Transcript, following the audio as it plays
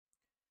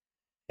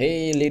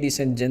Hey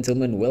ladies and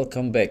gentlemen,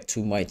 welcome back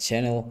to my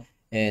channel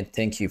and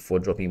thank you for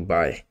dropping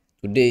by.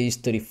 Today is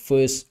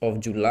 31st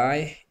of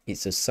July.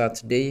 It's a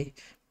Saturday.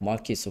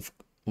 Markets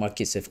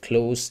have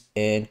closed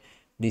and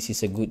this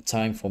is a good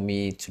time for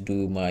me to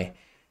do my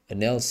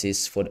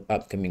analysis for the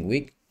upcoming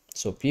week.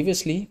 So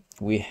previously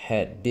we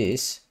had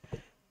this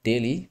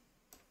daily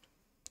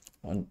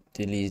on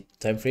daily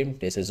time frame.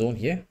 There's a zone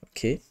here.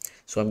 Okay,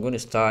 so I'm going to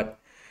start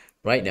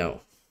right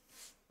now.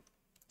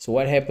 So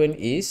what happened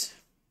is,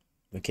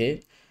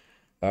 okay,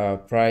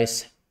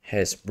 price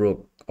has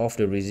broke off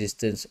the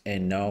resistance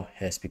and now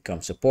has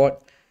become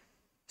support.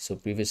 So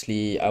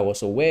previously I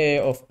was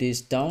aware of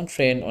this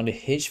downtrend on the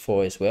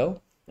H4 as well.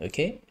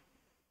 Okay,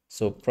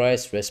 so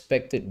price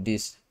respected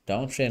this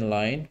downtrend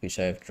line which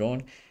I have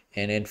drawn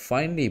and then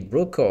finally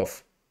broke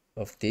off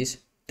of this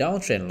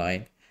downtrend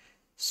line.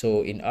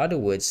 So in other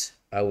words,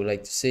 I would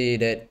like to say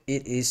that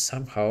it is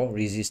somehow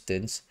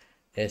resistance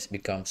has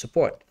become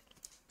support.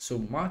 So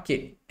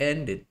market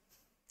ended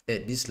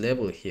at this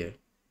level here,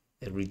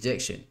 a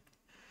rejection,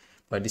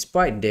 but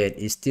despite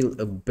that it's still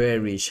a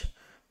bearish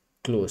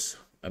close.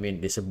 I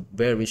mean, there's a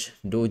bearish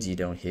doji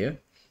down here,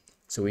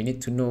 so we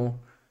need to know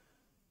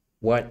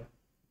what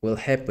will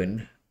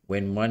happen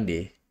when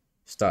Monday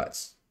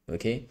starts.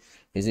 Okay,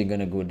 is it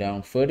gonna go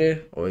down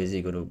further or is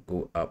it gonna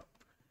go up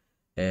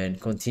and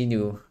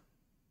continue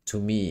to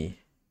me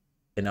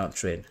an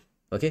uptrend?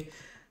 Okay,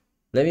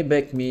 let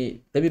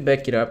me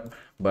back it up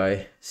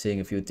by saying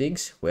a few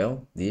things.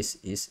 Well, this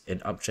is an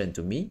uptrend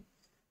to me.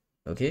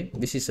 Okay,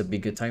 this is a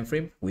bigger time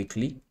frame,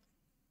 weekly,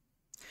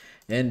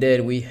 and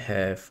then we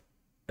have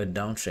a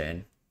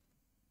downtrend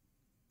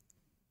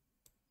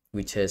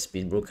which has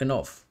been broken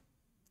off.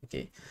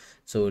 Okay,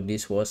 so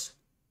this was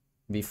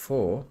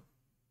before,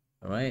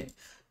 all right,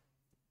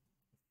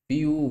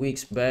 few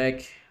weeks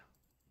back,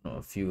 not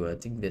a few, I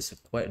think there's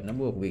quite a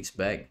number of weeks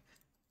back.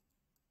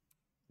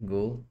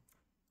 Gold,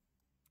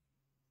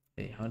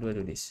 hey, how do I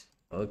do this?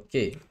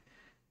 Okay,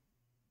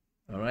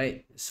 all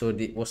right, so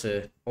it was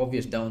a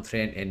obvious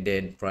downtrend and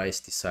then price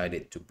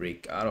decided to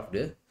break out of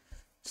the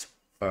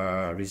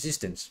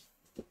resistance,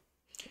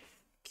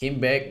 came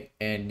back,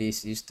 and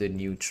this is the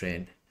new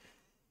trend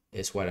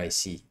is what I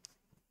see.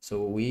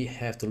 So we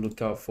have to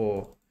look out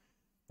for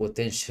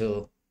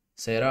potential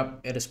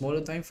setup at a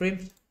smaller time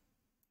frame.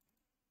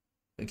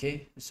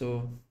 Okay,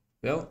 so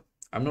well,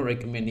 I'm not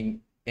recommending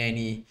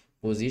any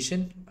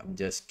position, I'm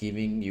just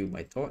giving you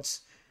my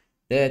thoughts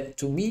that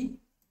to me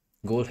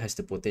gold has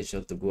the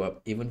potential to go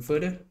up even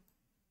further.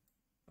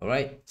 All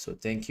right, so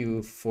thank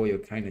you for your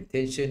kind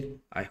attention.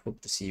 I hope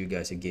to see you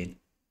guys again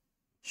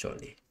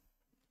shortly.